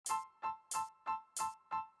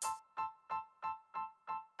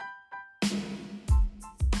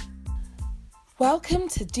Welcome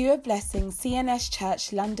to Do a Blessing CNS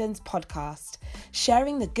Church London's podcast,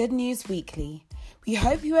 sharing the good news weekly. We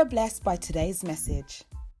hope you are blessed by today's message.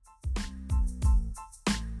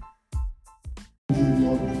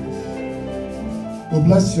 Lord, we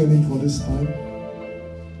bless your name for this time.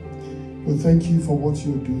 We thank you for what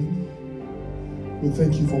you're doing. We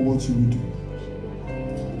thank you for what you will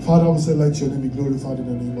do. Father, we say, let your name be glorified in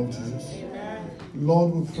the name of Jesus.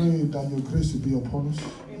 Lord, we pray that your grace will be upon us.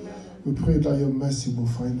 We pray that your mercy will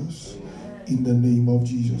find us in the name of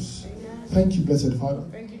Jesus. Thank you, blessed Father.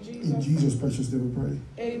 Thank you, Jesus. In Jesus' precious name we pray.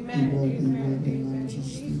 Amen. Amen.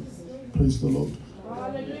 Jesus' name. Praise the Lord.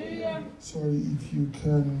 Hallelujah. Sorry, if you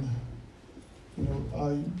can,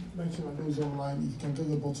 I mentioned on those online, if you can get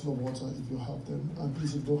your bottle of water if you have them. And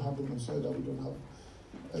please, if you don't have them, I'm sorry that we don't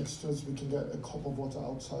have extras. We can get a cup of water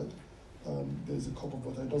outside. There's a cup of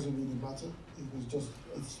water. It doesn't really matter. It was just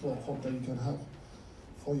a small cup that you can have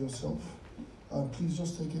for yourself. Please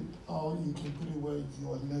just take it out. You can put it where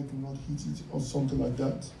your leg will not hit it or something like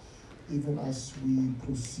that. Even as we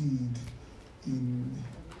proceed in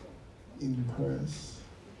prayers.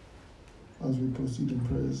 As we proceed in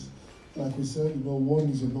prayers. Like we said, one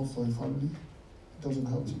is enough for a family. It doesn't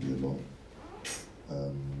have to be a lot.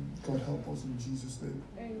 God help us in Jesus' name.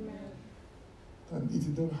 Amen. And if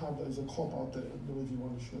you don't have, there's a cup out there. I don't know if you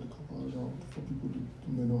want to share the cup around for people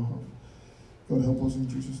who may not have. God help us in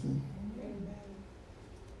Jesus' name.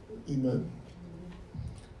 Amen.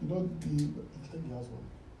 I think he has one.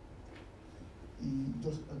 He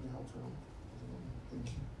just let me help him. Thank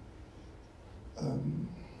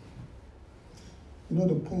you.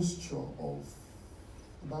 The posture of,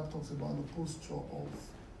 the Bible talks about the posture of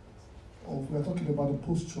we're talking about the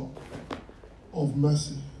posture of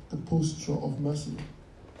mercy. The posture of mercy.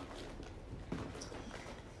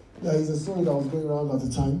 There is a story that was going around at the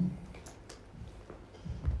time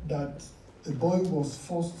that a boy was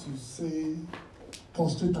forced to say,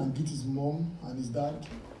 prostrate and greet his mom and his dad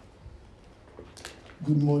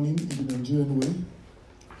good morning in the Nigerian way.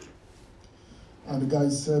 And the guy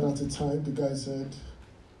said,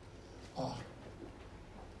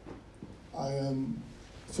 I am.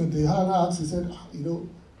 So they had asked, he said,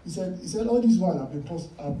 all this while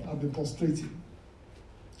I've been prostrating.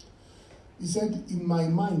 He said, in my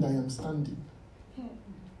mind I am standing,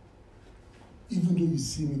 even though you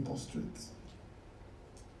see me prostrate.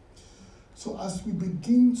 So as we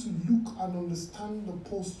begin to look and understand the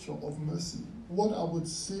posture of mercy, what I would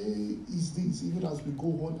say is this, even as we go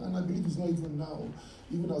on, and I believe it's not even now,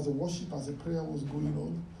 even as the worship, as the prayer was going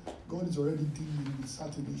on, God is already dealing with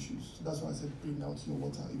certain issues. So that's why I said, bring out your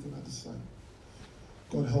water even at this time.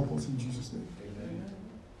 God help us in Jesus' name. Amen.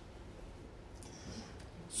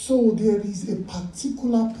 So there is a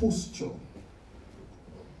particular posture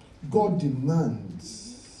God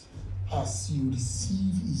demands as you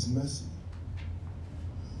receive his mercy.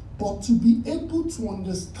 But to be able to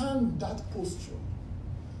understand that posture,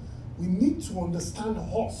 we need to understand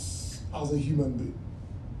us as a human being.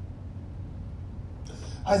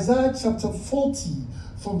 Isaiah chapter 40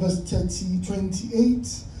 from verse 28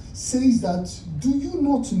 says that, do you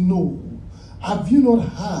not know, have you not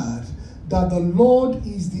heard that the Lord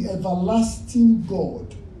is the everlasting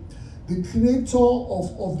God, the creator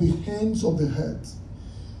of the ends of the earth?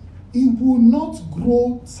 He will not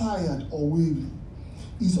grow tired or weary.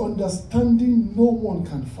 His understanding no one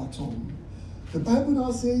can fathom. The Bible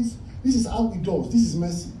now says, this is how he does. This is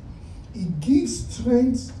mercy. He gives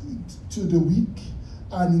strength to the weak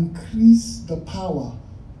and increase the power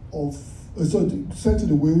of, strength to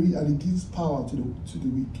the weary, and he gives power to the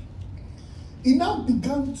weak. He now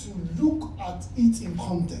began to look at it in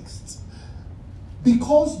context.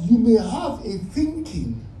 Because you may have a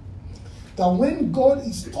thinking that when God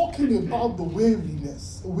is talking about the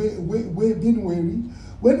weariness, being weary,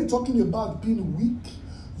 when he's talking about being weak,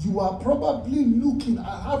 you are probably looking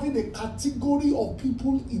at having a category of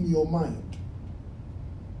people in your mind.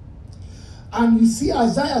 And you see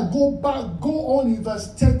Isaiah go on in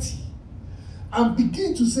verse 30 and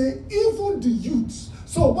begin to say, even the youths.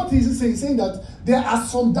 So what is he saying? He's saying that there are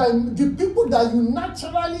the people that you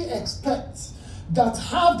naturally expect that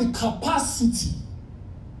have the capacity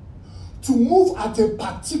to move at a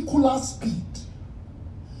particular speed.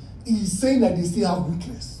 He's saying that they still have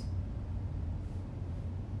weakness.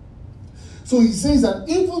 So he says that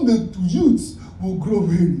even the youths will grow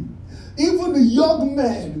weary. Even the young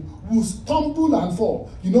men will stumble and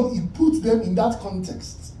fall. He puts them in that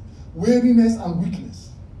context. Weariness and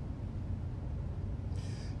weakness.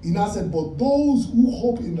 He now said, but those who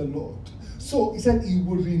hope in the Lord. So he said he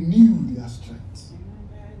will renew their strength.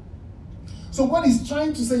 So what he's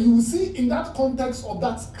trying to say, you will see in that context of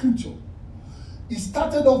that scripture, He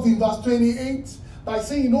started off in verse 28 by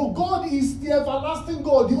saying, God is the everlasting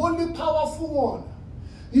God, the only powerful one.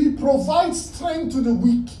 He provides strength to the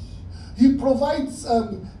weak. He provides,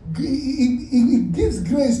 he gives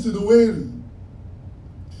grace to the weary.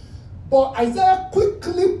 But Isaiah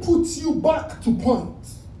quickly puts you back to point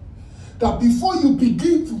that before you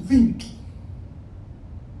begin to think.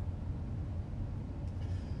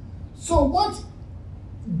 So what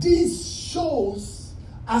this shows,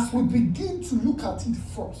 as we begin to look at it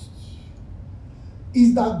first,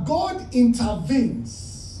 is that God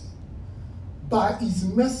intervenes by his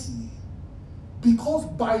mercy, because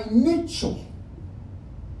by nature,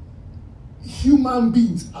 human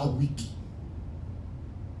beings are weak.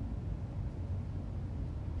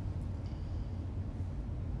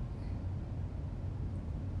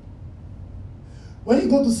 When you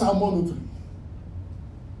go to Psalm 103,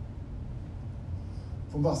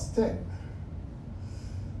 from verse 10,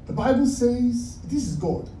 the Bible says, this is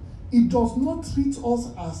God, it does not treat us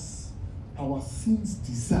as our sins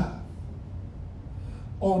deserve,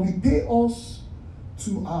 or repay us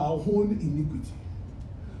to our own iniquity.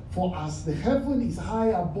 For as the heaven is high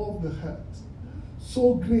above the earth,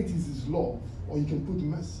 so great is his love, or you can put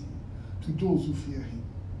mercy, to those who fear him.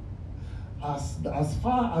 As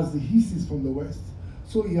far as the east is from the west,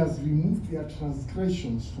 so he has removed their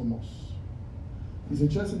transgressions from us. It's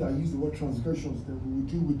interesting that I use the word transgressions, then we will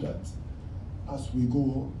deal with that as we go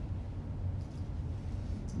on.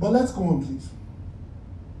 But let's go on, please.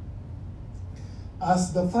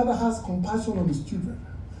 As the Father has compassion on his children,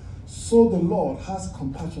 so the Lord has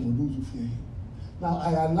compassion on those who fear him. Now,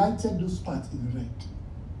 I highlighted those parts in red.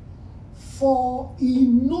 For he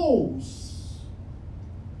knows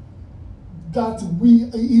that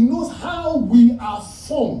he knows how we are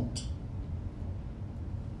formed.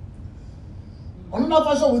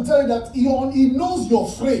 Another version will tell you that he knows your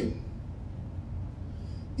frame.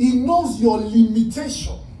 He knows your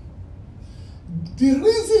limitation. The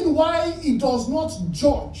reason why he does not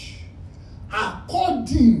judge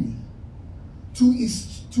according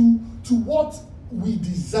to what we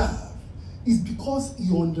deserve is because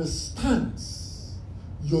he understands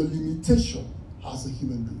your limitation as a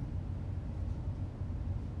human being.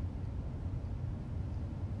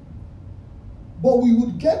 But we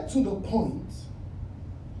would get to the point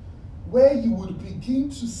where you would begin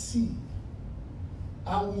to see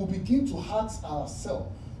and we will begin to ask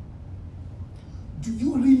ourselves, do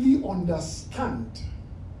you really understand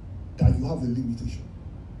that you have a limitation?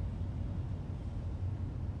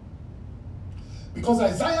 Because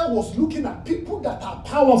Isaiah was looking at people that are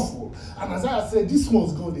powerful, and Isaiah said, this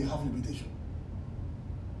one's God, they have limitation.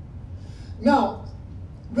 Now,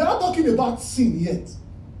 we're not talking about sin yet.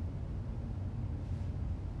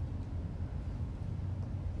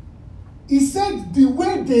 He said the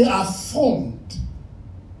way they are formed,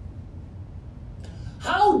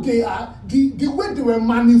 how they are, the way they were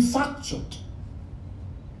manufactured,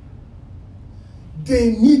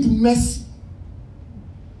 they need mercy.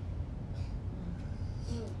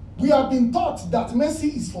 We have been taught that mercy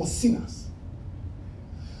is for sinners.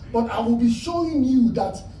 But I will be showing you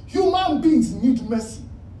that human beings need mercy.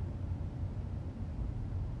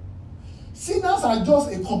 Sinners are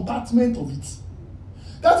just a compartment of it.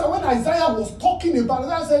 That's why when Isaiah was talking about it,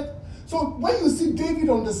 I said, so when you see David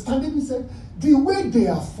understanding, he said, the way they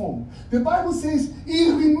are formed, the Bible says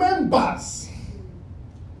he remembers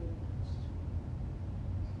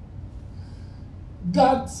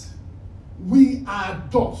that we are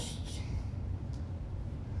dust,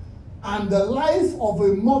 and the life of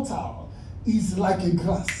a mortal is like a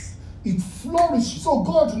grass. It flourishes. So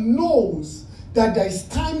God knows that there is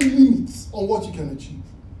time limits on what you can achieve.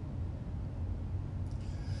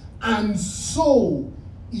 And so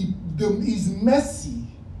his mercy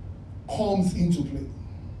comes into play.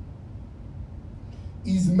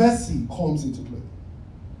 His mercy comes into play.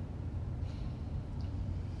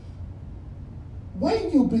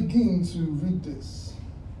 When you begin to read this,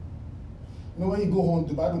 when you go on,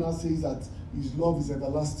 the Bible now says that his love is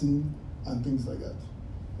everlasting and things like that.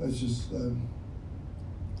 Let's just leave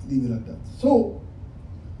it at that. So,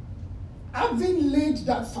 having laid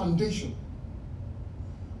that foundation,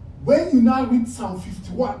 when you now read Psalm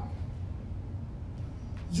 51,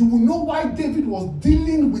 you will know why David was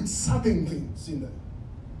dealing with certain things in there.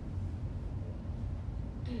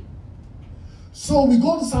 So we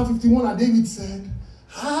go to Psalm 51 and David said,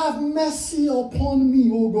 have mercy upon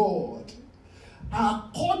me, O God,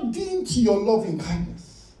 according to your loving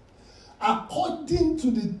kindness, according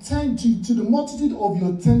to the multitude of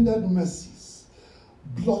your tender mercies,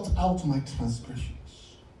 blot out my transgressions.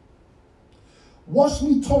 Wash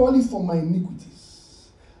me thoroughly from my iniquities,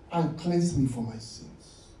 and cleanse me from my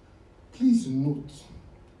sins. Please note,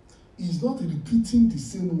 he's not repeating the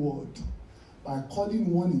same word by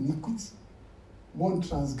calling one iniquity, one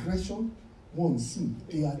transgression, one sin.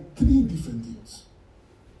 They are three different things.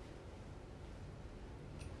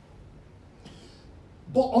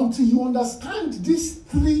 But until you understand these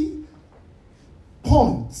 3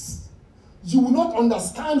 points, you will not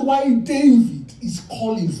understand why David is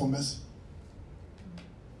calling for mercy.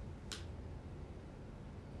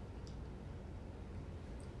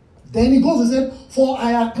 Then he goes and said, for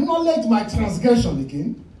I acknowledge my transgression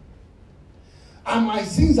again, and my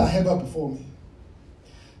sins are ever before me.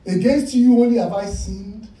 Against you only have I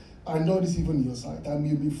sinned, and not this even in your sight, and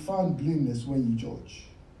may be found blameless when you judge.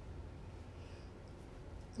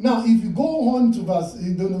 Now, if you go on to verse,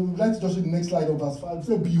 let's just read the next slide of verse 5. It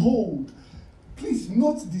says, behold, please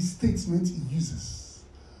note the statement he uses.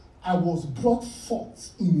 I was brought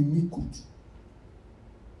forth in iniquity.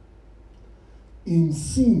 In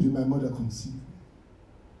sin did my mother conceive me.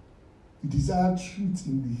 You desire truth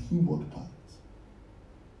in the inward part.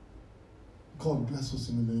 God bless us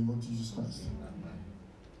in the name of Jesus Christ.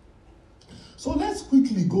 So let's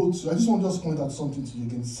quickly go to, I just want to point out something to you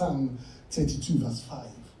again. Psalm 32 verse 5.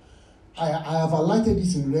 I have highlighted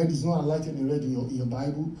this in red. It's not highlighted in red in your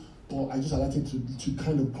Bible, but I just highlighted to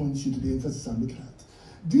kind of point you to the emphasis I'm looking at.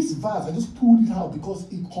 This verse, I just pulled it out because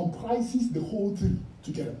it comprises the whole thing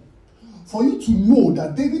together. For you to know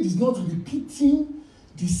that David is not repeating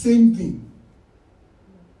the same thing.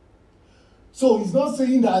 So he's not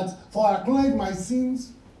saying that, for I acknowledge my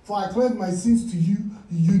sins to you,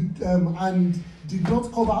 and did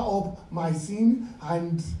not cover up my sin,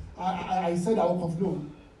 and I said I will confess. No.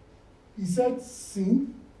 He said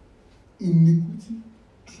sin, iniquity,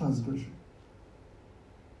 transgression.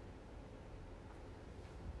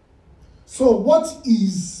 So what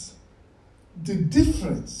is the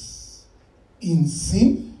difference in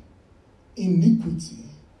sin, iniquity,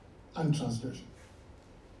 and transgression?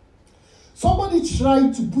 Somebody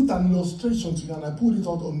tried to put an illustration to you, and I put it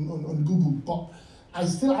out on Google, but I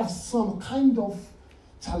still have some kind of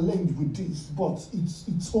challenge with this, but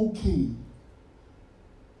it's okay.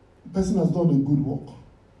 The person has done a good work.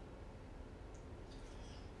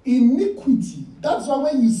 Iniquity. That's why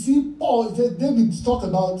when you see Paul, David talk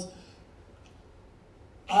about,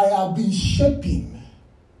 I have been shaping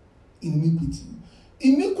iniquity.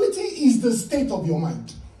 Iniquity is the state of your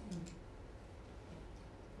mind.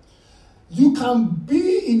 You can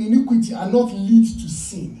be in iniquity and not lead to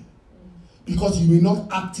sin because you may not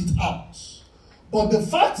act it out. But the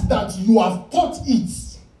fact that you have thought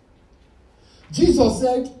it, Jesus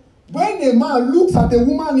said, when a man looks at a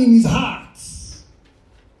woman in his heart.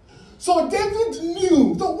 So David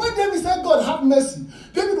knew. So when David said, God have mercy,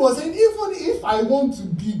 David was saying, even if I want to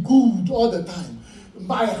be good all the time,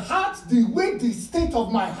 my heart, the way the state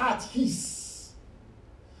of my heart is,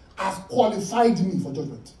 has qualified me for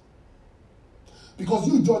judgment. Because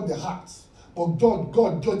you judge the heart, but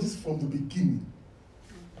God judges from the beginning.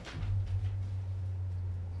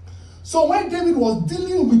 So when David was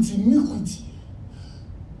dealing with iniquity,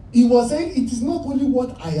 he was saying, it is not only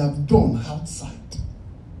what I have done outside.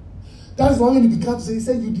 That is why when he began to say, he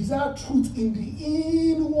said, you desire truth in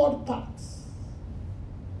the inward parts.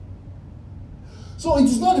 So it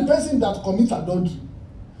is not the person that commits adultery.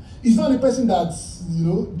 It's not the person that,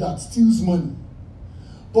 that steals money.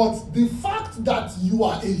 But the fact that you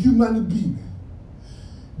are a human being,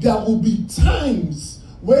 there will be times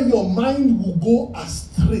where your mind will go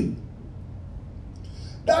astray.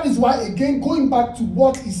 That is why, again, going back to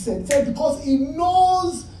what he said, because he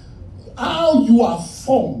knows how you are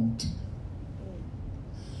formed.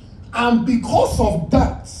 And because of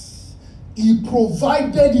that, he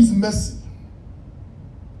provided his mercy.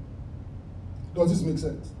 Does this make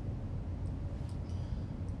sense?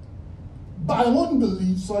 By one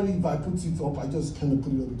belief, sorry if I put it up, I just kind of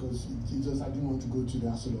put it up because I didn't want to go to the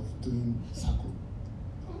hassle of doing circle.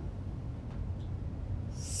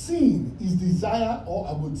 Sin is desire, or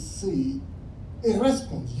I would say, a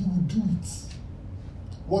response. You will do it.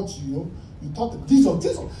 What you thought. This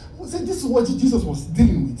is what Jesus was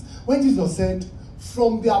dealing with. When Jesus said,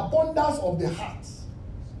 from the abundance of the heart,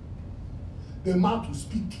 the mouth will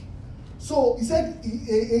speak. So he said,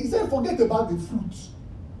 forget about the fruit.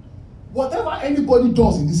 Whatever anybody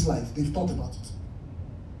does in this life, they've thought about it.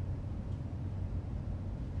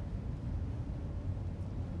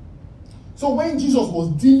 So when Jesus was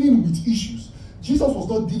dealing with issues, Jesus was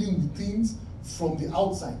not dealing with things from the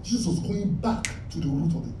outside. Jesus was going back to the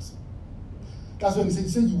root of it. That's when he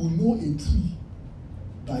said you will know a tree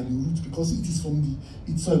by the root, because it is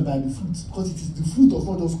by the fruit. Because the fruit does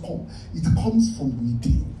not just come, it comes from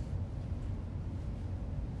within.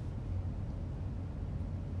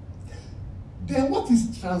 Then what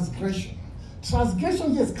is transgression?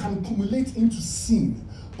 Transgression, yes, can accumulate into sin,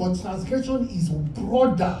 but transgression is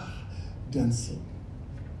broader than sin,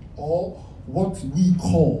 or what we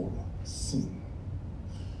call sin.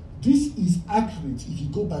 This is accurate if you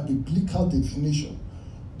go by the biblical definition,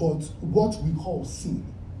 but what we call sin,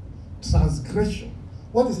 transgression.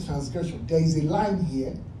 What is transgression? There is a line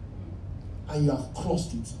here, and you have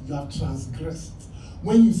crossed it. You have transgressed.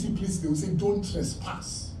 When you see places, they will say, don't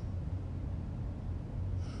trespass.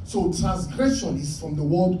 So transgression is from the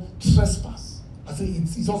word trespass. I say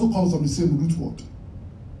it also comes from the same root word.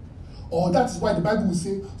 Or that is why the Bible will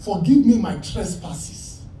say, forgive me my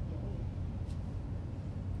trespasses.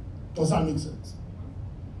 Does that make sense?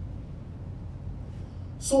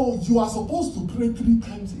 So you are supposed to pray 3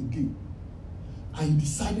 times a day, and you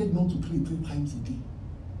decided not to pray 3 times a day.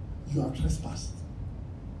 You are trespassed.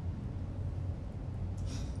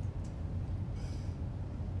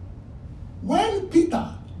 When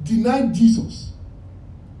Peter denied Jesus,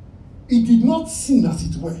 he did not sin as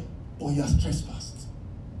it were, but he has trespassed.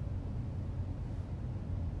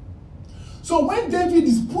 So when David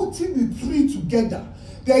is putting the 3 together,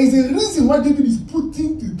 there is a reason why David is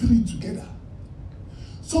putting the 3 together.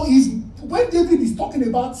 So when David is talking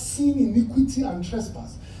about sin, iniquity, and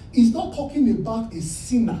trespass, he's not talking about a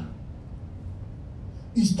sinner.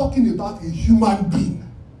 He's talking about a human being.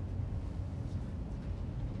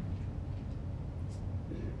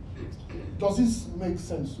 Does this make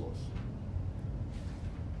sense to us?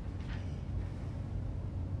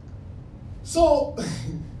 So,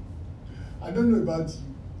 I don't know about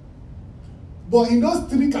you, but in those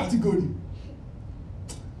 3 categories,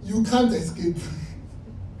 you can't escape.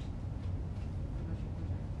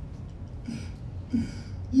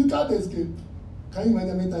 You can't escape. Can you imagine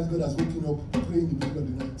how many times God has woken up praying in the middle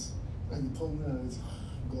of the night, and you turn around and say,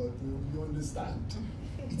 God, you understand?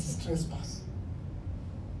 It is trespass.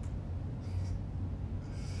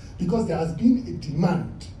 Because there has been a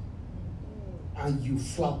demand, and you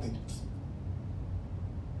flouted it.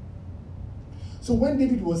 So when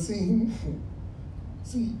David was saying,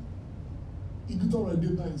 see, he did already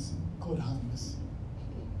by sin, God have mercy.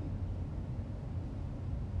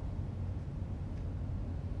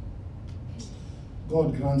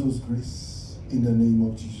 God grant us grace in the name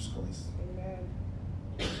of Jesus Christ.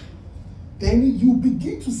 Amen. Then you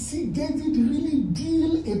begin to see David really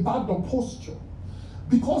deal about the posture.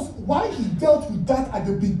 Because why he dealt with that at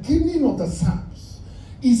the beginning of the Psalms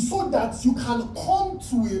is so that you can come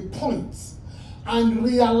to a point and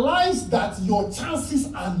realize that your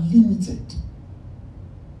chances are limited.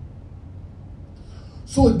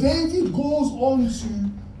 So David goes on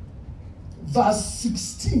to verse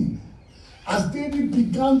 16. As David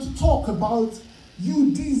began to talk about,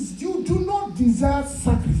 you do not desire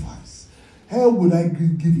sacrifice. How would I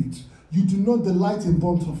give it? You do not delight in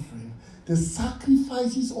burnt offering. The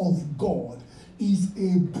sacrifices of God is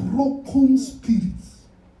a broken spirit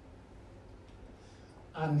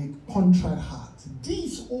and a contrite heart.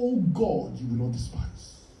 This, O God, you will not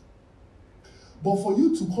despise. But for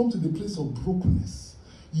you to come to the place of brokenness,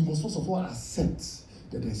 you must first of all accept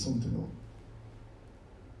that there is something wrong.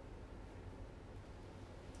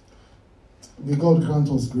 May God grant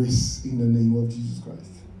us grace in the name of Jesus Christ.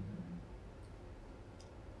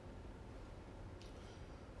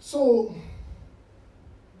 So,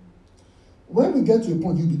 when we get to a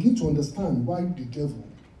point, you begin to understand why the devil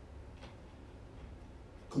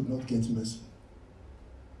could not get mercy.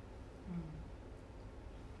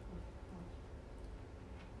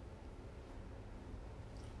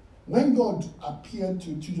 When God appeared to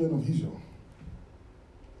the children of Israel,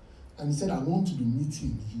 and he said, I want to be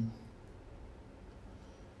meeting you.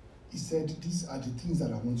 He said, these are the things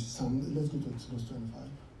that I want you to. Let's go to Exodus 25.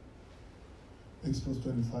 Exodus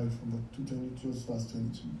 25 from the 222 verse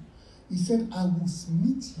 22. He said, I will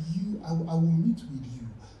meet you, I will meet with you,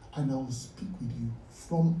 and I will speak with you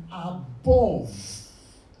from above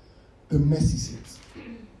the mercy seat.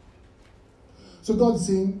 So God is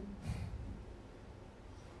saying,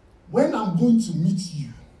 when I'm going to meet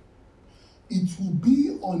you, it will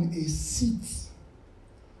be on a seat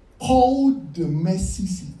called the mercy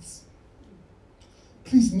seat.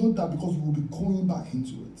 Please note that because we will be going back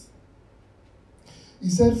into it. He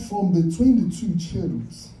said, from between the 2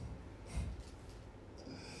 cherubs.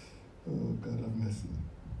 Oh, God have mercy.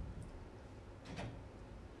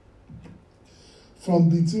 From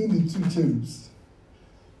between the 2 cherubs,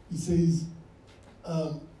 he says,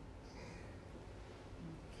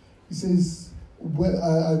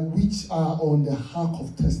 which are on the ark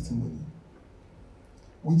of testimony,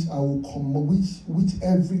 which I will which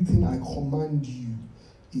everything I command you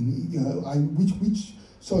in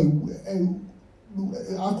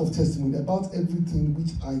ark of testimony, about everything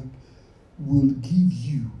which I will give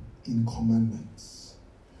you in commandments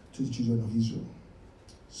to the children of Israel.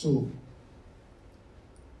 So,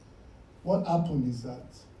 what happened is that,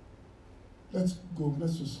 let's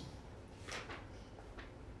just,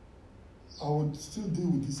 I would still deal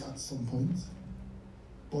with this at some point,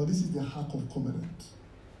 but this is the Ark of Covenant.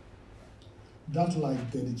 That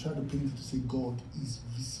light there, they try to paint it to say God is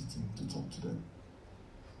visiting to talk to them.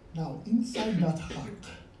 Now, inside that ark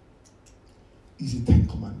is a 10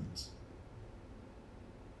 Commandments.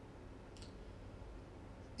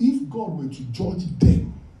 If God were to judge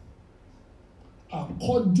them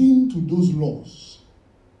according to those laws,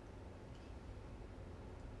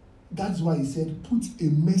 that's why he said, put a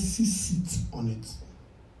mercy seat on it.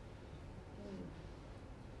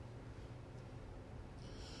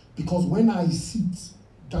 Because when I sit,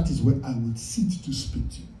 that is where I would sit to speak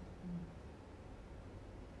to you.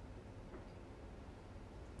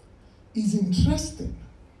 It's interesting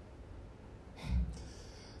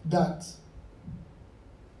that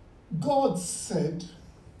God said,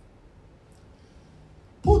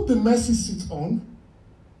 put the mercy seat on,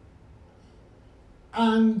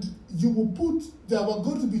 and you will put, there were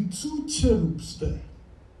going to be 2 cherubs there.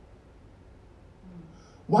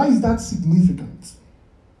 Why is that significant?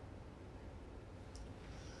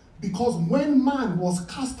 Because when man was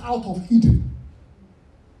cast out of Eden,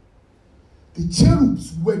 the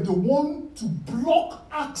cherubs were the one to block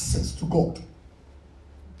access to God,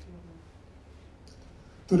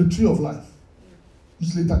 to the tree of life,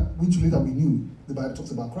 which later we knew the Bible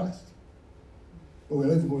talks about Christ. But we're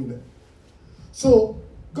not even going there. So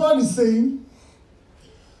God is saying,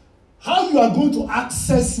 how you are going to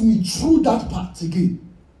access me through that part again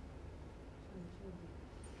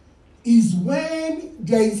is when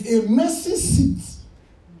there is a mercy seat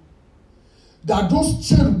that those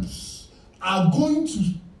cherubs are going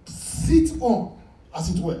to sit on, as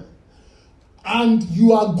it were, and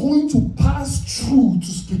you are going to pass through to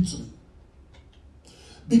speak to me.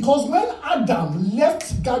 Because when Adam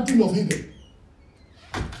left Garden of Eden,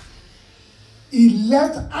 he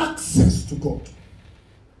left access to God.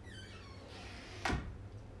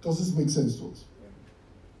 Does this make sense to us?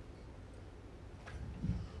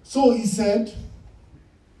 So he said,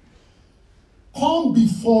 come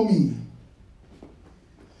before me.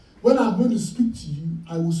 When I'm going to speak to you,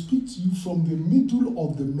 I will speak to you from the middle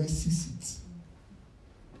of the mercy seat.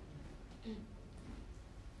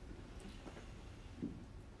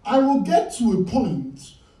 I will get to a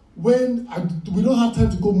point when we don't have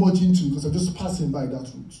time to go much into it because I'm just passing by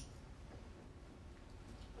that route.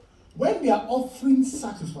 When they are offering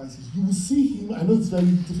sacrifices, you will see him. I know it's very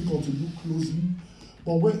difficult to look closely,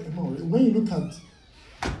 but when you look at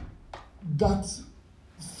that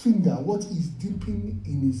finger, what is dipping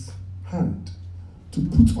in his hand to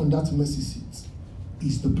put on that mercy seat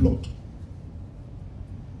is the blood.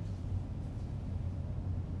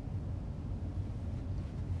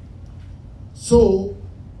 So,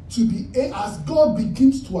 as God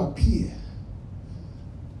begins to appear,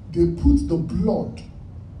 they put the blood,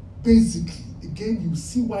 basically, again, you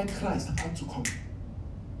see why Christ had to come.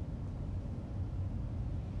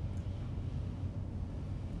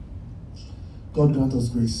 God grant us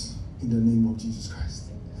grace in the name of Jesus Christ.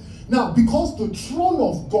 Now, because the throne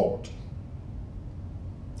of God,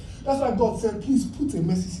 that's why God said, please put a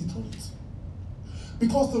mercy seat on it.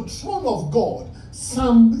 Because the throne of God,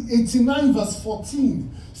 Psalm 89 verse 14,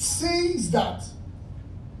 says that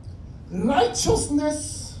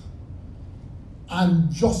righteousness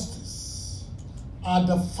and justice are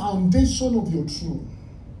the foundation of your throne.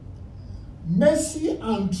 Mercy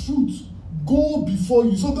and truth go before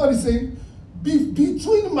you. So God is saying,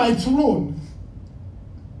 between my throne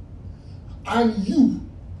and you,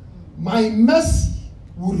 my mercy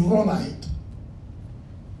will run ahead.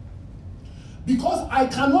 Because I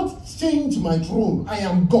cannot change my throne, I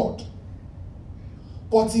am God.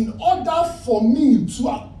 But in order for me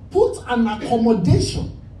to put an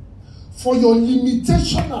accommodation for your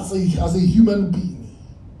limitation as a human being,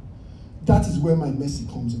 that is where my mercy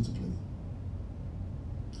comes into play.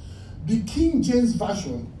 The King James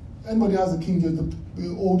Version, anybody has the King James,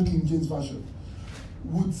 the old King James Version,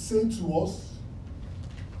 would say to us,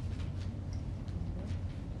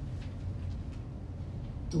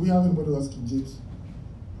 do we have anybody who has King James?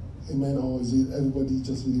 Amen. Or is it everybody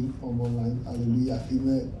just reading from online? Hallelujah.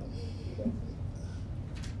 Amen.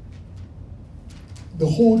 The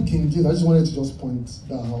whole King James, I just wanted to just point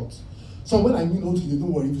that out. So when I mean old King James,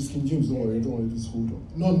 don't worry if it's King James, don't worry, just hold on.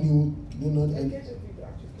 Not new, not any.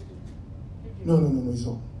 No, it's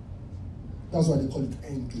not. That's why they call it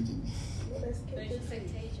NKJV.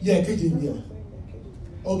 Yeah, KJV, yeah.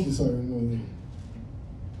 Okay, sorry. No.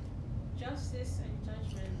 Justice and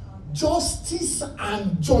judgment Justice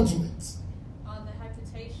and judgment are the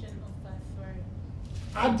habitation of thy throne.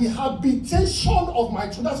 are the habitation of my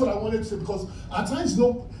throne. That's what I wanted to say, because at times,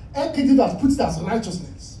 NKJV has put it as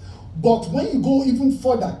righteousness. But when you go even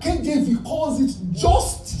further, KJV calls it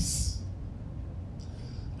justice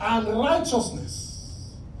and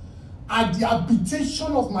righteousness are the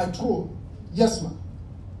habitation of my throne. Yes, ma'am.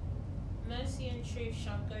 Mercy and truth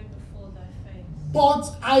shall go before thy face.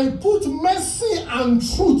 But I put mercy and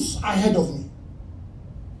truth ahead of me,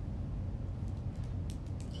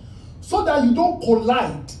 so that you don't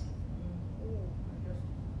collide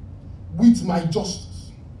with my justice.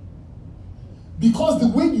 Because the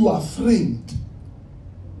way you are framed,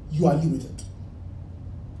 you are limited.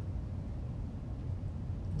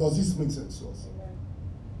 Does this make sense to us?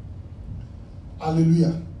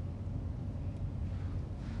 Hallelujah.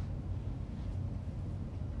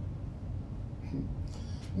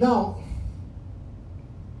 Now,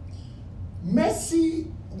 mercy,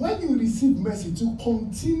 when you receive mercy, to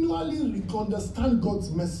continually understand God's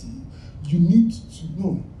mercy, you need to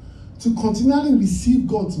know. To continually receive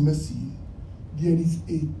God's mercy, there is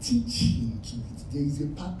a teaching to it. There is a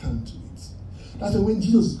pattern to it. That's why when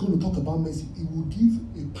Jesus is going to talk about mercy, he will give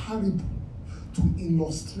a parable to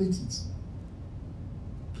illustrate it.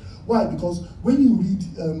 Why? Because when you read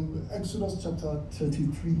Exodus chapter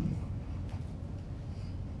 33,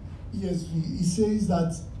 ESV, it says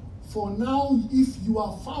that, for now, if you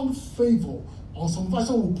have found favor, or some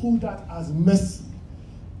version will put that as mercy,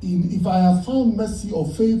 if I have found mercy or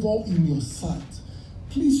favor in your sight,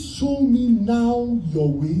 please show me now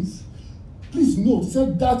your ways. Please note,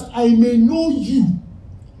 said that I may know you,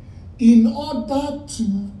 in order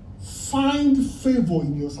to find favor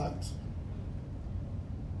in your sight.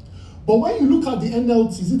 But when you look at the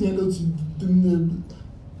NLT, is it the NLT?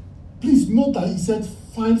 Please note that it said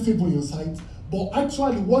find favor in your sight. But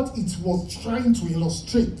actually what it was trying to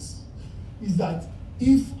illustrate is that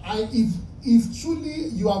if truly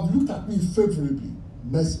you have looked at me favorably,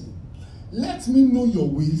 mercy, let me know your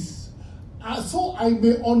ways, so I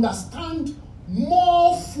may understand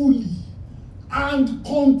more fully and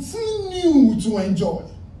continue to enjoy.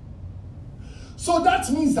 So that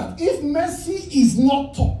means that if mercy is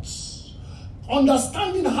not taught,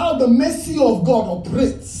 understanding how the mercy of God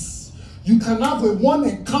operates, you can have one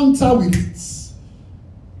encounter with it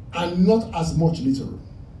and not as much literal.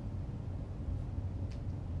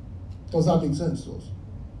 Does that make sense to us?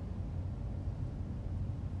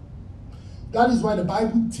 That is why the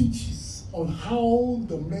Bible teaches on how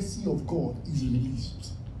the mercy of God is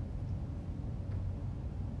released.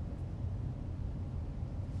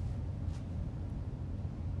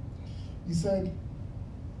 He said,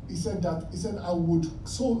 and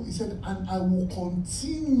I will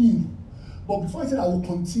continue. But before he said I will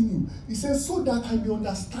continue, he said, so that I may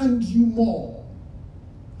understand you more.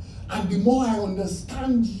 And the more I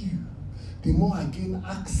understand you, the more I gain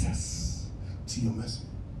access to your mercy.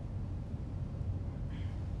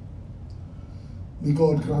 May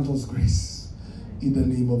God grant us grace in the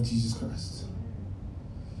name of Jesus Christ.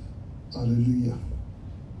 Hallelujah.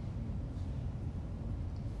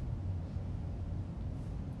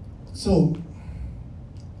 So,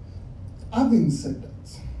 having said that,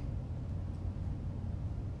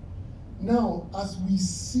 now as we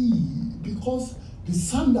see, because the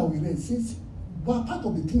psalm that we read says, well, part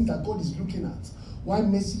of the things that God is looking at, why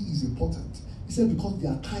mercy is important, he said because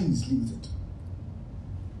their time is limited.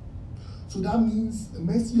 So that means the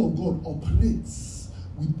mercy of God operates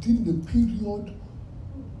within the period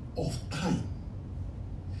of time.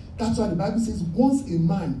 That's why the Bible says once a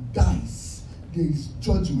man dies, there is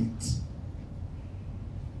judgment.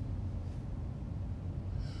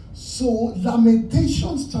 So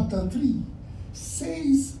Lamentations chapter 3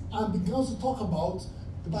 says, and begins to talk about,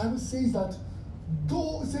 the Bible says that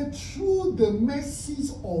though, said, through the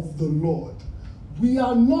mercies of the Lord, we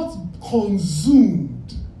are not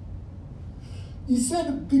consumed. He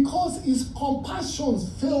said, because his compassions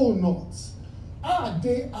fail not.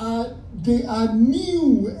 They are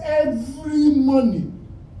new every morning.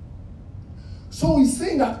 So he's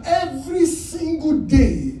saying that every single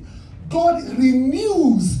day, God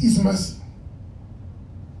renews his mercy.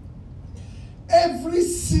 Every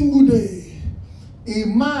single day, a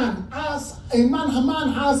man has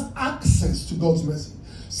access to God's mercy.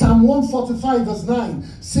 Psalm 145 verse 9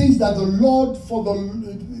 says that the Lord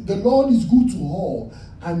is good to all,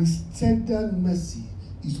 and his tender mercy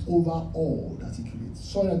is over all that he creates.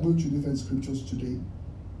 Sorry, I'm going to different scriptures today.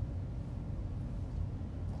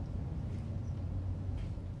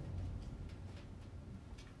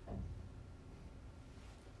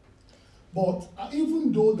 But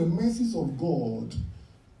even though the mercies of God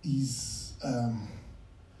is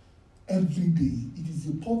every day, it is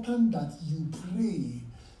important that you pray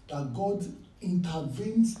that God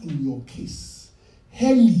intervenes in your case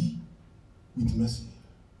early with mercy.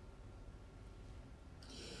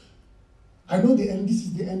 I know this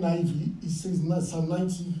is the NIV. It says Psalm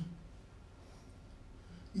 90.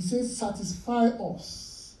 It says, satisfy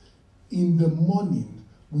us in the morning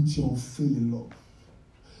with your unfailing love.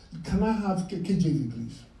 Can I have KJV,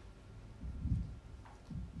 please?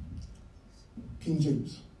 King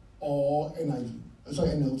James or NIV? Sorry,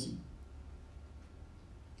 NLT.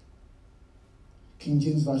 King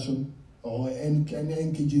James Version or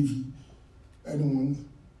NKJV? Anyone?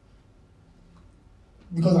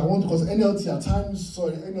 Because NLT at times,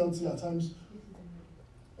 so NIV at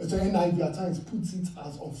times puts it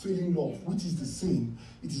as unfailing love, which is the same.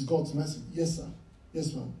 It is God's mercy. Yes, sir.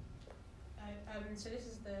 Yes, ma'am. So this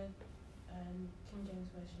is the King James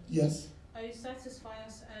Version. Yes. Oh, satisfy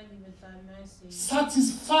us early with thy mercy.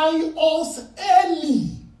 Satisfy us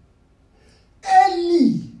early.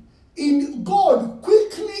 Early. In God,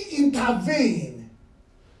 quickly intervene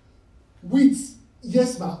with,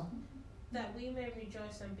 yes, ma'am. That we may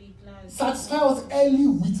rejoice and be glad. Satisfy us early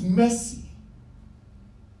with mercy.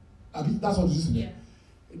 That's what it is. Yeah.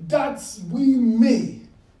 That we may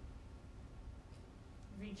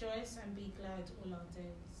rejoice and be glad all our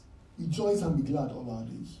days. Rejoice and be glad all our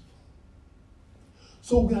days.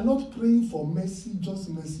 So we are not praying for mercy, just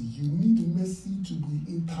mercy. You need mercy to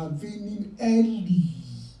be intervening early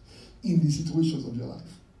in the situations of your life.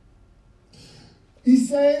 He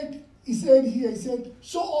said,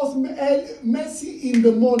 show us mercy in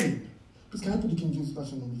the morning. Please, can I put the King James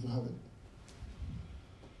Version on if you have it?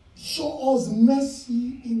 Show us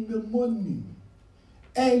mercy in the morning.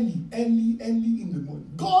 Early in the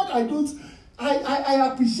morning. God, I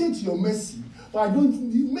appreciate your mercy, but I don't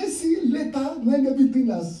need mercy later when everything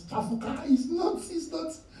has Africa. It's not.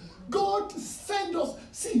 God, send us.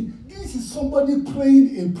 See, this is somebody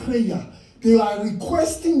praying a prayer. They are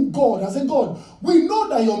requesting God. I said, God, we know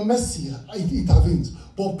that your mercy intervenes,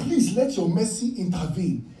 but please let your mercy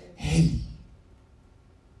intervene early.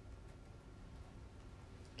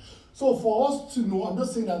 So for us to know, I'm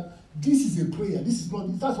just saying that this is a prayer. This is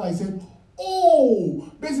not, that's why I said,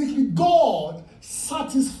 basically God,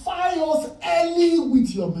 satisfy us early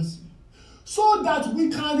with your mercy so that we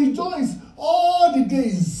can rejoice all the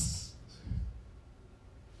days.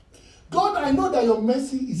 God, I know that your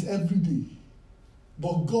mercy is every day,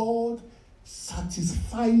 but God,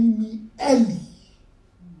 satisfy me early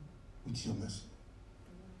with your mercy.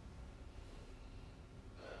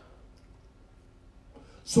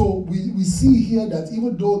 So we see here that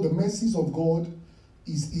even though the mercies of God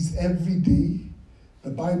is every day, the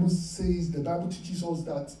Bible teaches us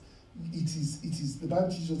that the Bible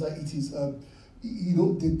teaches us that it is,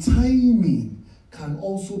 the timing can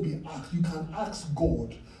also be asked. You can ask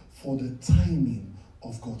God for the timing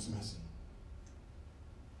of God's mercy.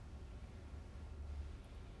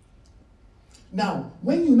 Now,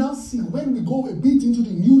 when we go a bit into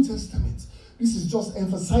the New Testament, this is just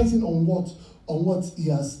emphasizing on what he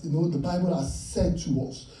has, the Bible has said to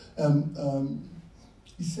us.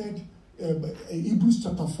 He said, Hebrews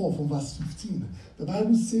chapter 4 from verse 15, the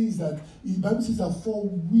Bible says that for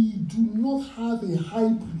we do not have a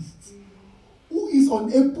high priest who is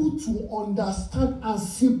unable to understand and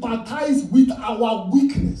sympathize with our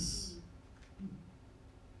weakness.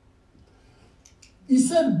 He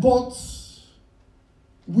said, but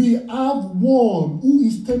we have one who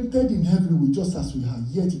is tempted in every way just as we are,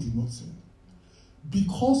 yet he did not sin.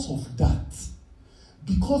 Because of that,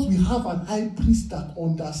 because we have an high priest that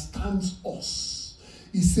understands us,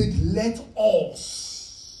 he said, let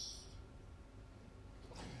us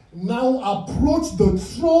now approach the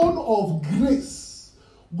throne of grace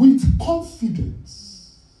with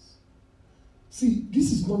confidence. See,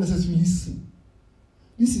 this is not necessarily sin.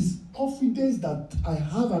 This is confidence that I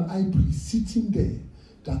have an high priest sitting there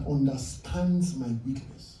that understands my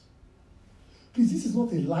weakness. Please, this is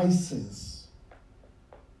not a license.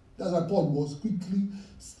 That's why Paul was quickly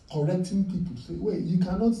correcting people to say, wait, you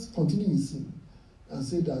cannot continue in sin and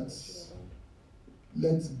say that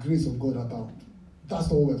let the grace of God abound. That's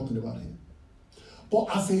not what we're talking about here.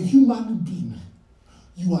 But as a human being,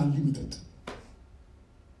 you are limited.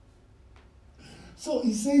 So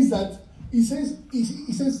he says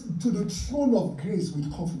to the throne of grace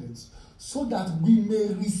with confidence, so that we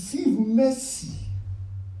may receive mercy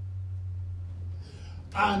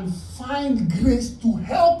and find grace to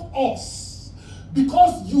help us.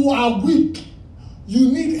 Because you are weak,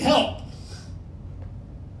 you need help.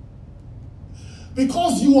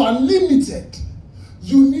 Because you are limited.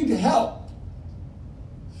 You need help.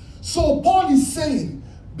 So Paul is saying,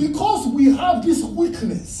 because we have this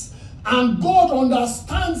weakness, and God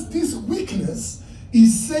understands this weakness,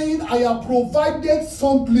 he's saying, I have provided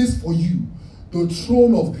some place for you, the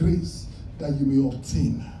throne of grace, that you may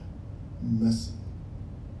obtain mercy.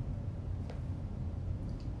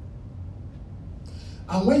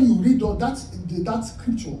 And when you read all that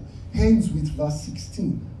scripture ends with verse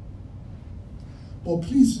 16. But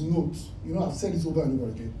please note, I've said this over and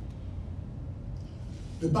over again.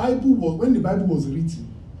 When the Bible was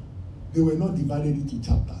written, they were not divided into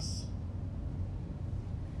chapters.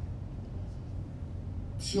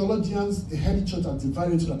 Theologians, the early church, are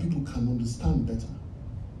divided so that people can understand better.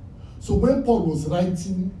 So when Paul was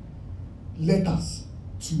writing letters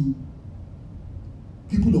to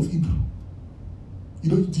people of Hebrew,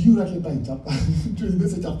 do you write letter in chapter? You don't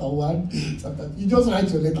say chapter 1, you just write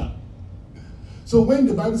your letter. So when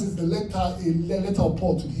the Bible says a letter of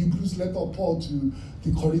Paul to the Hebrews, letter of Paul to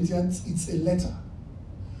the Corinthians, it's a letter.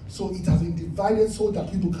 So it has been divided so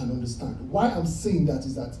that people can understand. Why I'm saying that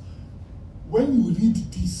is that when you read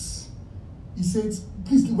this, he says,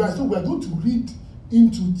 please, we are going to read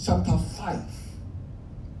into chapter 5.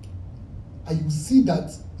 And you see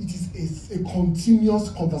that it is a continuous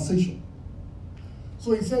conversation.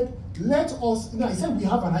 So he said, he said we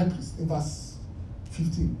have an high priest in verse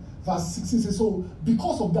 15. Verse 16 says, so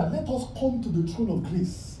because of that, let us come to the throne of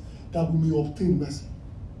grace that we may obtain mercy.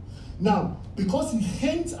 Now, because he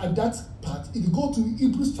hints at that part, if you go to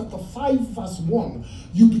Hebrews chapter 5, verse 1,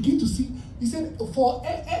 you begin to see, he said,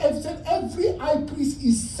 every high priest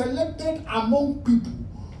is selected among people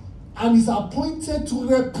and is appointed to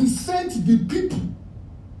represent the people.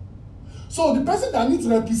 So the person that needs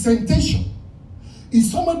representation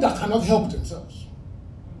is someone that cannot help themselves.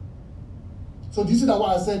 So do you see that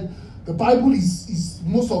why I said the Bible is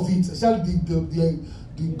most of it, especially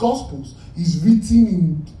the Gospels, is written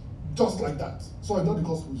in just like that. Sorry, not the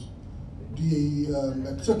Gospels.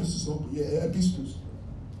 The epistles.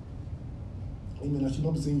 Amen. I should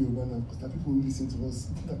not be saying Yoruba now because there are people who listen to us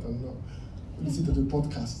that are not, who listen to the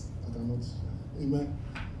podcast that are not. Amen.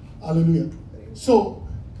 Hallelujah. So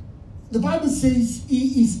the Bible says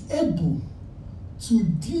he is able to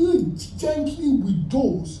deal gently with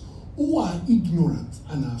those who are ignorant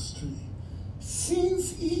and astray.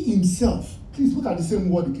 Since he himself, please look at the same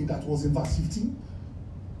word again that was in verse 15,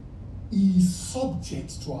 he is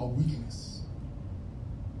subject to our weakness.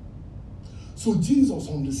 So Jesus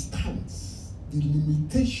understands the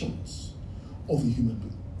limitations of a human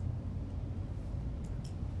being.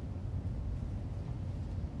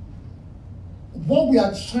 What we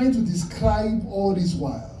are trying to describe all this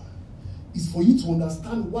while is for you to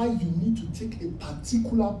understand why you need to take a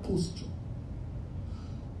particular posture.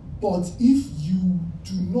 But if you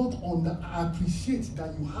do not appreciate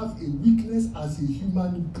that you have a weakness as a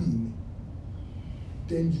human being,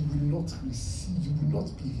 then you will not receive, you will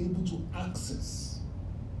not be able to access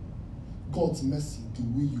God's mercy the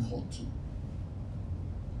way you ought to.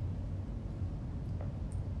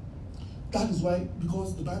 That is why,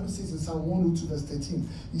 because the Bible says in Psalm 102 verse 13,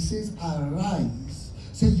 it says, arise,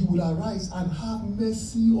 say you will arise and have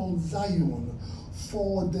mercy on Zion,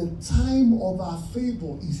 for the time of our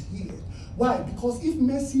favor is here. Why? Because if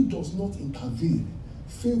mercy does not intervene,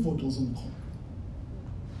 favor doesn't come.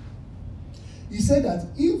 He said that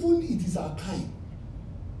even it is our time,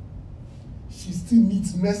 she still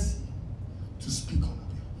needs mercy to speak on her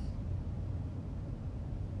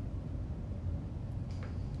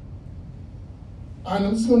behalf. And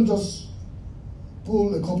I'm just going to just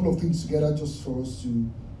pull a couple of things together just for us to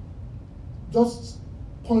just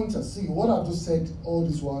point and see what I've just said all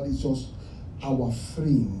this while is just our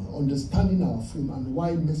frame, understanding our frame and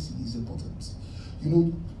why mercy is important. You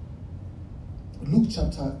know, Luke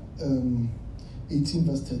chapter 18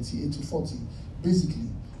 verse 38 to 40, basically,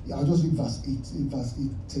 I'll just read verse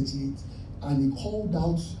 38. And he called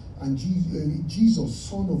out, and Jesus,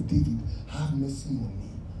 son of David, have mercy on me.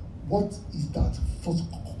 What is that? First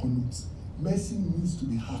connote. Mercy needs to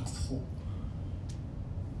be asked for.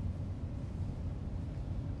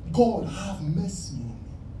 God, have mercy on me.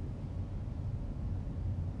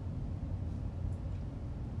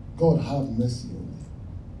 God, have mercy on me.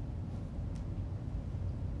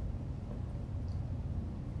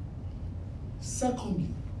 Secondly,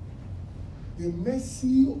 the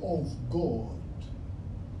mercy of God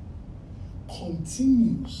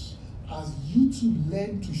continues as you two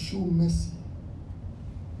learn to show mercy.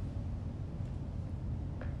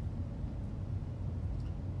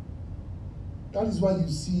 That is why you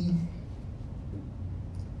see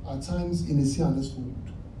at times in a C&S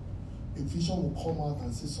fold, a vision will come out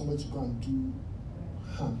and say somebody to go and do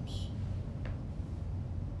harms.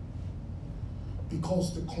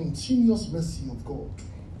 Because the continuous mercy of God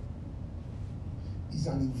is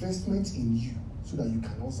an investment in you so that you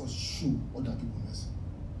can also show other people mercy.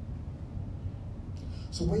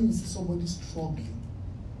 So when you see somebody struggling,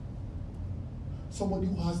 somebody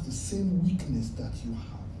who has the same weakness that you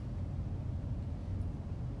have,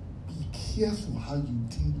 be careful how you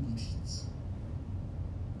deal with it,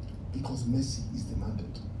 because mercy is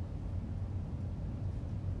demanded.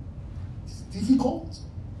 It's difficult,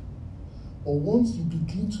 but once you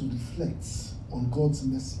begin to reflect on God's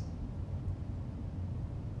mercy,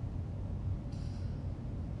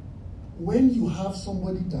 when you have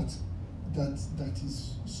somebody that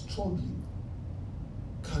is struggling,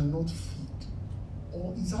 cannot feed,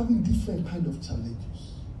 or is having different kind of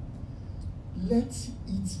challenges, let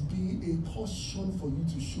it be a portion for you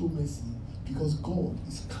to show mercy, because God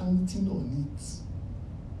is counting on it.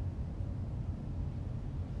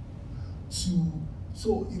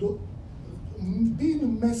 So,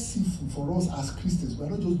 being merciful for us as Christians, we are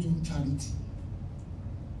not just doing charity.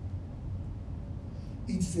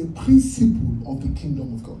 It's a principle of the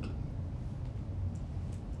kingdom of God.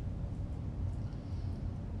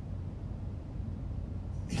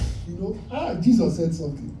 Jesus said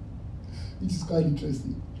something which is quite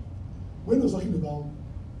interesting. When he was talking about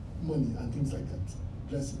money and things like that,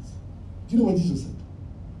 blessings, do you know what Jesus said?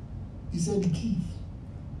 He said, give,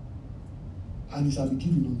 and it shall be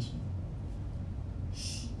given unto you.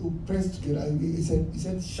 Press together. He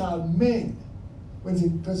said, shall men, when he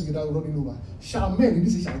said press together, running over, shall men, he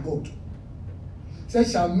didn't say shall God. He said,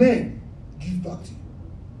 shall men give back to you.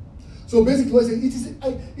 So basically, what it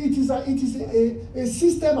is a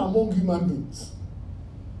system among human beings.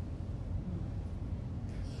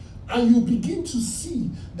 And you begin to see,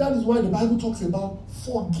 that is why the Bible talks about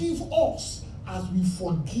forgive us as we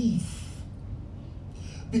forgive.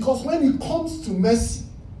 Because when it comes to mercy,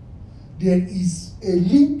 there is a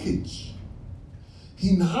linkage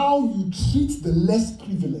in how you treat the less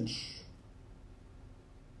privileged,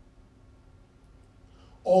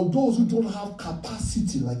 or those who don't have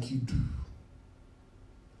capacity like you do.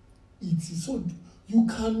 It is so you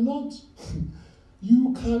cannot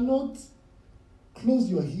close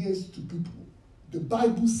your ears to people. The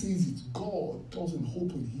Bible says it. God doesn't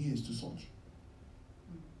open ears to such.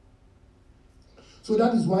 So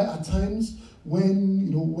that is why at times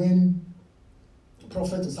when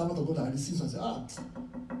prophet or servant of God are received and say,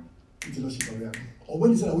 or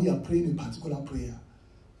when they say that we are praying a particular prayer,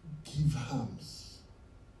 give alms.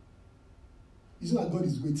 It's not that God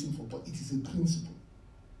is waiting for, but it is a principle.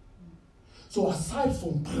 So aside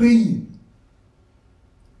from praying,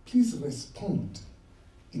 please respond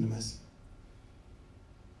in mercy.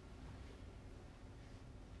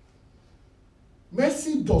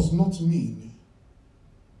 Mercy does not mean,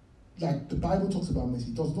 like the Bible talks about mercy,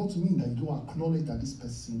 it does not mean that you don't acknowledge that this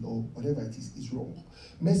person or whatever it is wrong.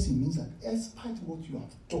 Mercy means that despite what you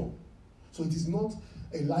have done, so it is not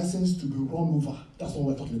a license to be run over. That's what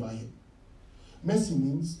we're talking about here. Mercy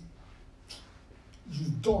means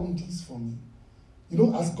you've done this for me.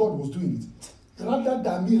 As God was doing it, rather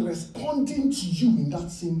than me responding to you in that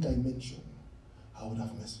same dimension, I would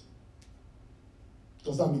have mercy.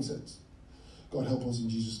 Does that make sense? God help us in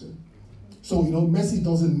Jesus' name. So, mercy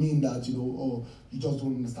doesn't mean that, you just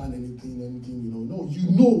don't understand anything, No, you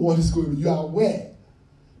know what is going on. You are aware,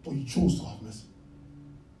 but you chose to have mercy.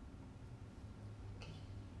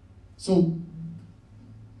 So,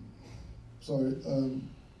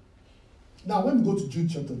 now when we go to Jude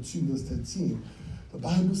chapter 2, verse 13, the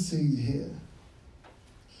Bible says here,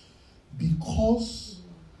 because,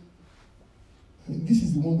 this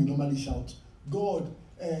is the one we normally shout, God,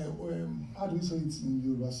 how do we say it in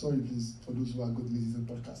Yoruba? Sorry, please, for those who are good listeners to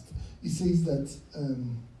the podcast. It says that,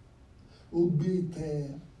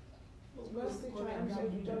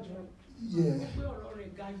 yeah.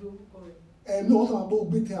 No, what about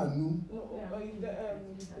Obete Anu?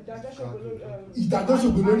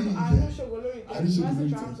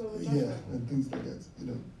 Yeah, and things like that,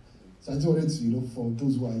 So I just wanted to, for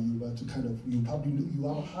those who are Yoruba, to kind of, you probably know, you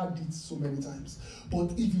have heard it so many times.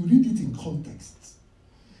 But if you read it in context,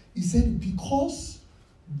 he said, because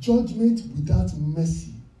judgment without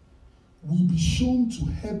mercy will be shown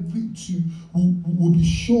will be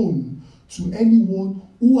shown to anyone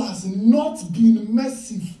who has not been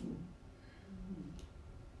merciful.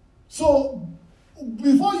 So,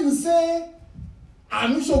 before you say, or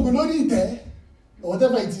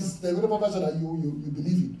whatever it is, the whatever version that you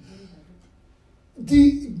believe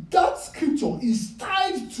in, that scripture is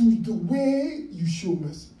tied to the way you show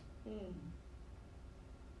mercy.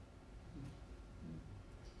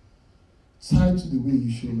 tied to the way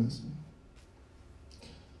you show mercy.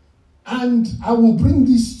 And I will bring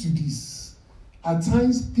this to this. At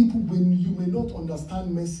times, people, when you may not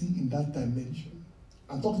understand mercy in that dimension,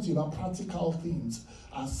 I'm talking to you about practical things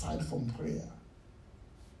aside from prayer.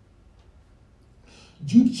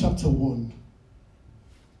 Jude chapter 1.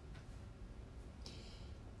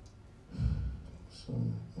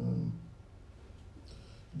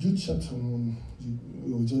 Jude chapter 1.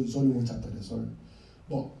 It's only one chapter there, sorry.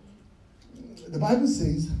 But the Bible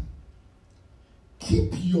says,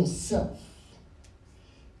 keep yourself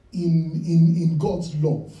in God's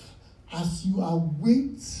love as you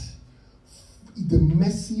await the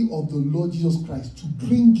mercy of the Lord Jesus Christ to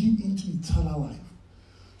bring you into eternal life.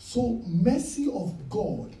 So, mercy of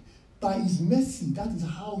God, by His mercy, that is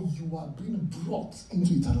how you are being brought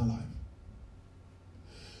into eternal life.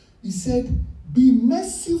 He said, be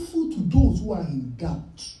merciful to those who are in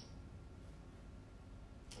doubt.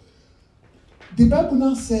 The Bible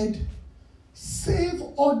now said, save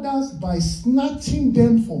others by snatching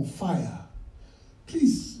them from fire.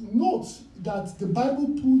 Please note that the Bible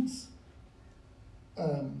puts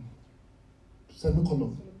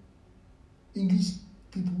semicolon. English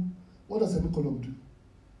people, what does semicolon do?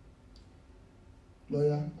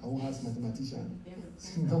 Lawyer, I won't ask mathematician.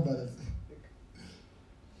 Not bad.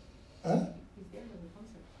 Huh?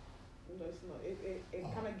 No, it's not. It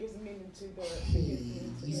kind of gives meaning to the.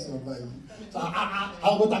 So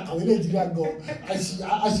how about that? Can Nigeria go? I should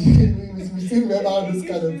we still remember all those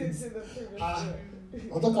kind of things.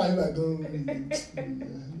 I'm talking about going.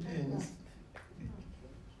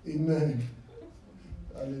 Amen.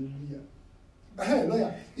 Hallelujah.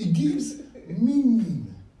 Lawyer, it gives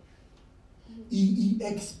meaning. It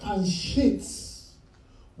expatiates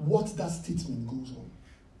what that statement goes on.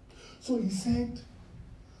 So he said,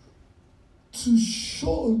 to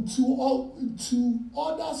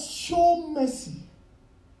others show mercy.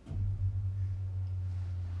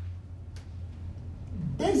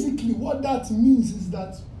 Basically, what that means is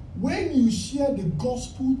that when you share the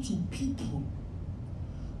gospel to people,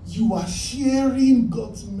 you are sharing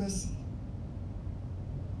God's mercy.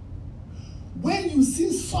 When you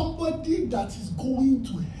see somebody that is going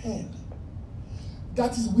to hell,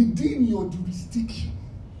 that is within your jurisdiction,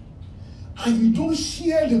 and you don't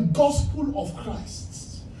share the gospel of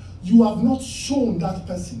Christ, you have not shown that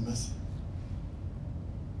person mercy.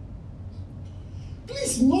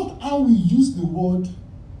 Please note how we use the word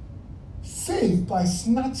save by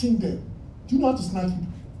snatching them. Do you know how to snatch people?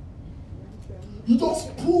 You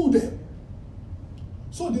just pull them.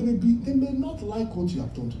 So they may not like what you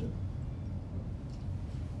have done to them.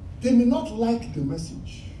 They may not like the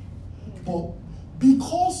message. But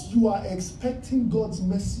because you are expecting God's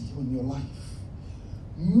mercy on your life,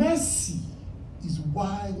 mercy is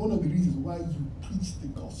one of the reasons why you preach the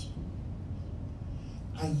gospel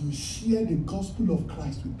and you share the gospel of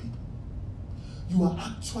Christ with people. You are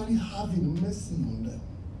actually having mercy on them.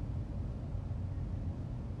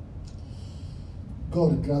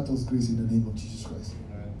 God grant us grace in the name of Jesus Christ.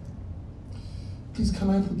 Please, can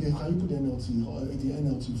you put the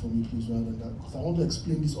NLT for me, please, rather than that? Because I want to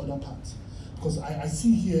explain this other part. Because I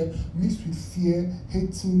see here, mixed with fear,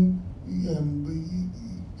 hating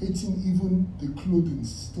even the clothing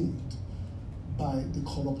stained by the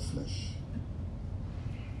corrupt flesh.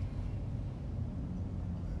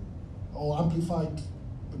 Or amplified,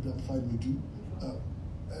 maybe amplified we do.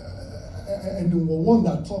 And the one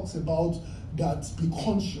that talks about that be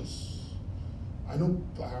conscious.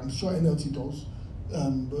 I'm sure NLT does.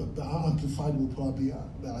 The amplified will probably,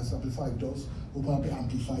 as amplified does, will probably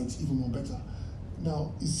amplify it even more better.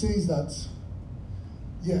 Now, it says that,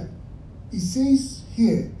 it says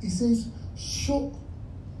here, it says, show.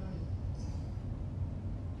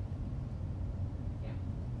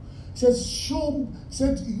 It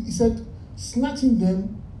said, snatching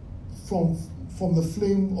them from the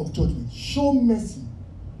flame of judgment. Show mercy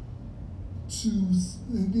to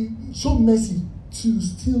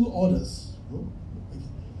still others.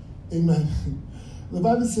 Amen. The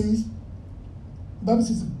Bible says,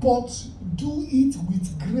 but do it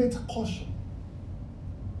with great caution,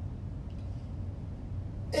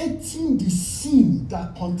 hating the sin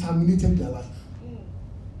that contaminated their life.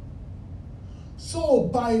 So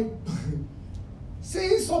by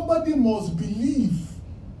saying somebody must believe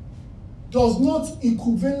does not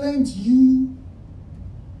equivalent you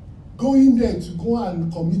going there to go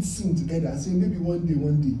and commit sin together and say maybe one day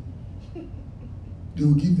they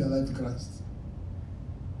will give their life to Christ.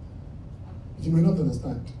 You may not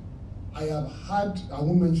understand. I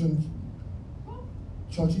won't mention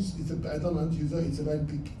churches. I don't know, it's a very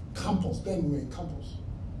big campus. Then we were in campus.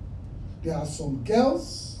 There are some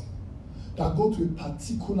girls that go to a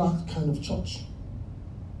particular kind of church.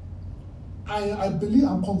 I believe,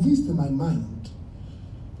 I'm convinced in my mind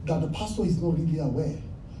that the pastor is not really aware.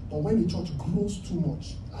 But when the church grows too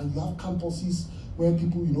much and you have campuses where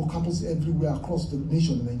people, campuses everywhere across the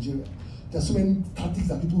nation in Nigeria, there's so many tactics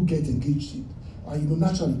that people get engaged in. And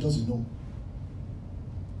naturally doesn't know.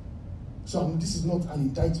 So this is not an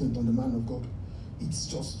indictment on the man of God. It's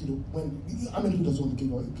just, when how many people does want to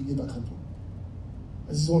give account for?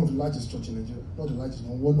 This is one of the largest churches in Nigeria. Not the largest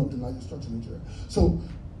one of the largest churches in Nigeria. So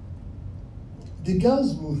the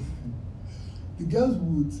girls would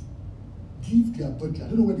give their body. I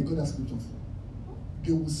don't know where they got that scripture from.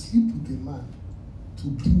 They will sleep with a man to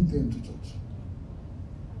bring them to church.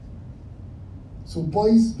 So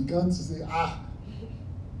boys began to say,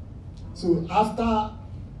 So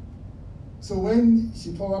when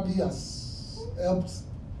she probably has helped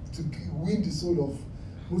to win the soul of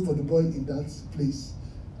most of the boys in that place,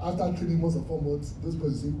 after 3 months or 4 months, those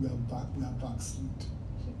boys say, we are backslid.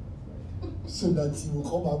 So that he will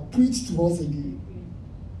come and preach to us again.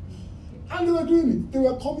 And they were doing it. They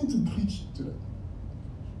were coming to preach to them.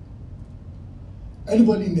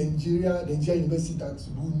 Anybody in Nigeria university that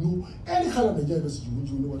will know, any kind of Nigeria university, you will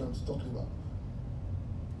know what I'm talking about.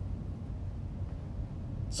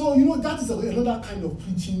 So, that is another kind of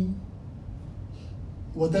preaching,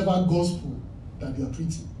 whatever gospel that they are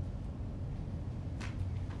preaching.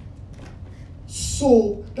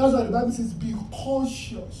 So, that's why the Bible says, be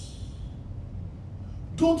cautious.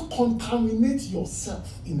 Don't contaminate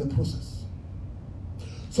yourself in the process.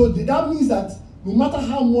 So, that means that no matter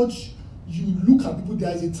how much you look at people,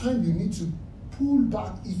 there is a time you need to pull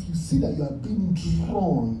back if you see that you are being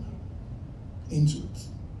drawn into it.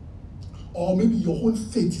 Or maybe your own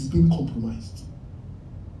faith is being compromised.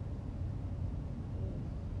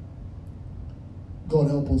 God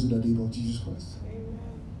help us in the name of Jesus Christ. Amen.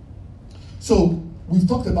 So, we've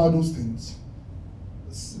talked about those things.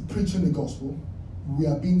 Preaching the gospel. We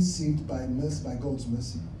are being saved by mercy, by God's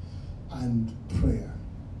mercy, and prayer.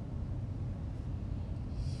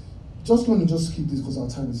 Just going to keep this because our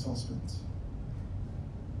time is fast spent.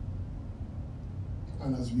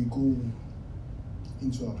 And as we go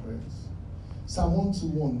into our prayers, Psalm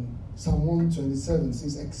 127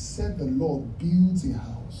 says, except the Lord builds a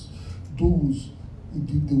house,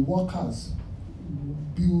 the workers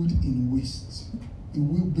build in waste. The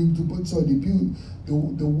work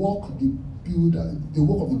of the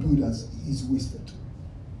builders is wasted.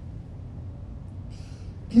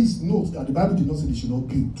 Please note that the Bible did not say they should not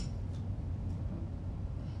build.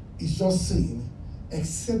 It's just saying,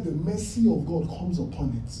 except the mercy of God comes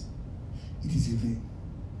upon it, it is in vain.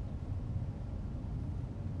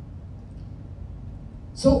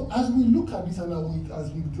 So, as we look at this and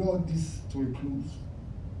as we draw this to a close,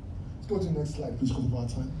 let's go to the next slide, please, because of our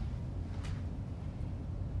time.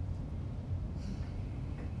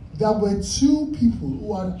 There were 2 people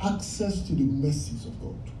who had access to the mercies of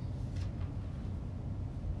God.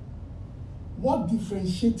 What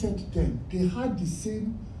differentiated them? They had the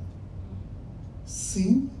same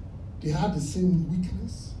sin, they had the same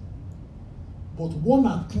weakness, but one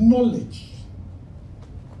acknowledged,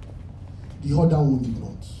 the other one did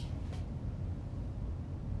not.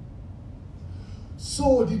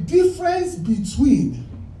 So the difference between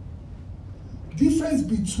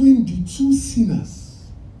the 2 sinners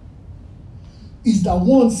is that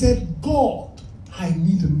one said, God, I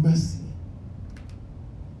need mercy.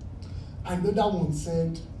 And the other one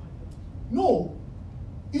said, no,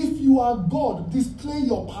 if you are God, display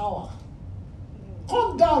your power.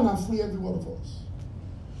 Come down and free every one of us.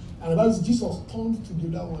 And the Bible says Jesus turned to the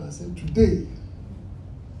other one and said, today,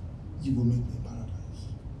 you will make me in paradise.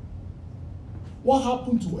 What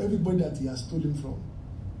happened to everybody that he has stolen from?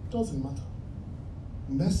 Doesn't matter.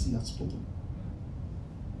 Mercy has spoken.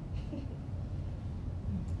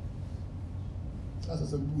 As I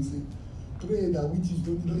said, people say, pray that witches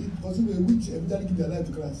don't, because if a witch eventually give their life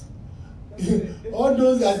to Christ. All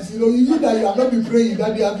those that, you that you have not been praying,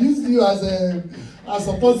 that they have used you as a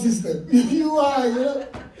support system. You are,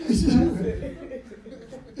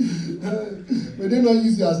 but they not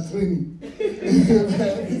use you as training.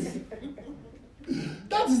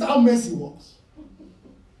 That is how mercy works.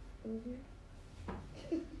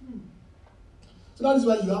 So that is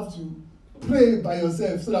why you have to pray by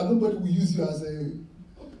yourself so that nobody will use you as a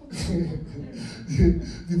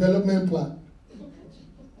development plan.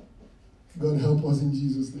 God help us in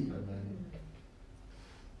Jesus' name.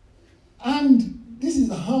 And this is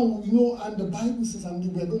how, and the Bible says, and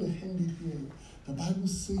we're going to end it here. The Bible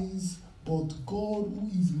says, but God who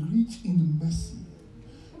is rich in mercy,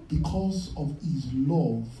 because of his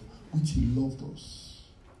love which he loved us,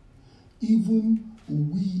 even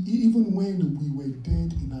when we were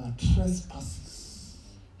dead in our trespasses.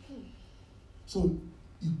 So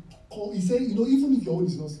he said, even if your own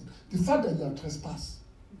is not sin, the fact that you are trespass,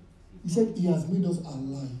 he said he has made us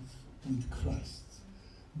alive with Christ.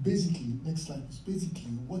 Basically, next slide, is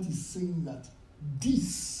basically what he's saying, that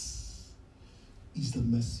this is the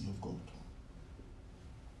mercy of God.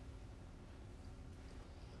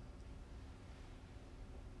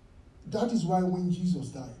 That is why when Jesus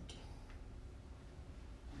died,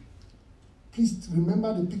 please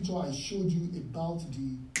remember the picture I showed you about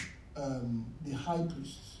the high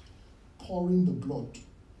priest pouring the blood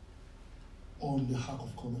on the Ark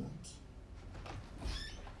of Covenant.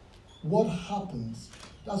 What happens?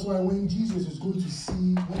 That's why when Jesus was going to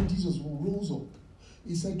see, when Jesus rose up,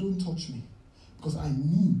 he said, don't touch me, because I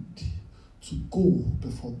need to go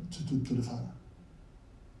before to the Father.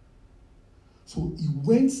 So he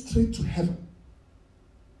went straight to heaven.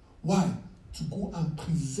 Why? To go and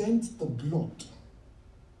present the blood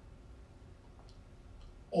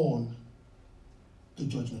on the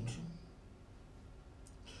judgment room.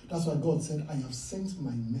 That's why God said, I have sent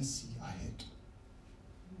my mercy ahead.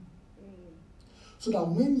 So that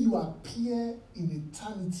when you appear in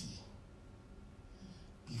eternity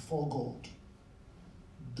before God,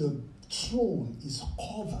 the throne is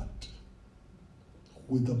covered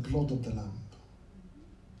with the blood of the Lamb.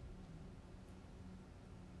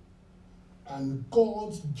 And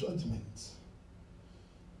God's judgment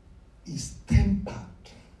is tempered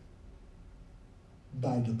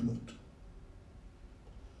by the blood.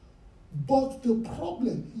 But the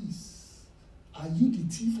problem is, are you the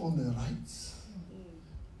thief on the right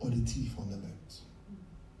or the thief on the left?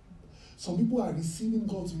 Some people are receiving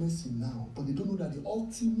God's mercy now, but they don't know that the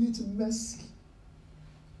ultimate mercy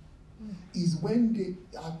is when they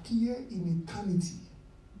appear in eternity.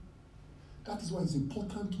 That is why it's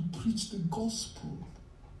important to preach the gospel,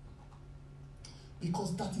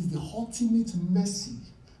 because that is the ultimate mercy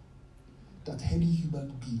that any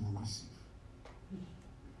human being will receive.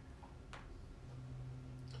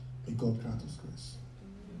 May God grant us grace.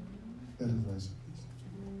 Let us rise, please.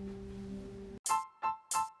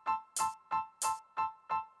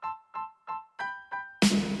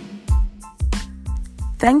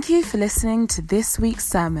 Thank you for listening to this week's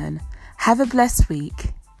sermon. Have a blessed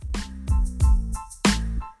week.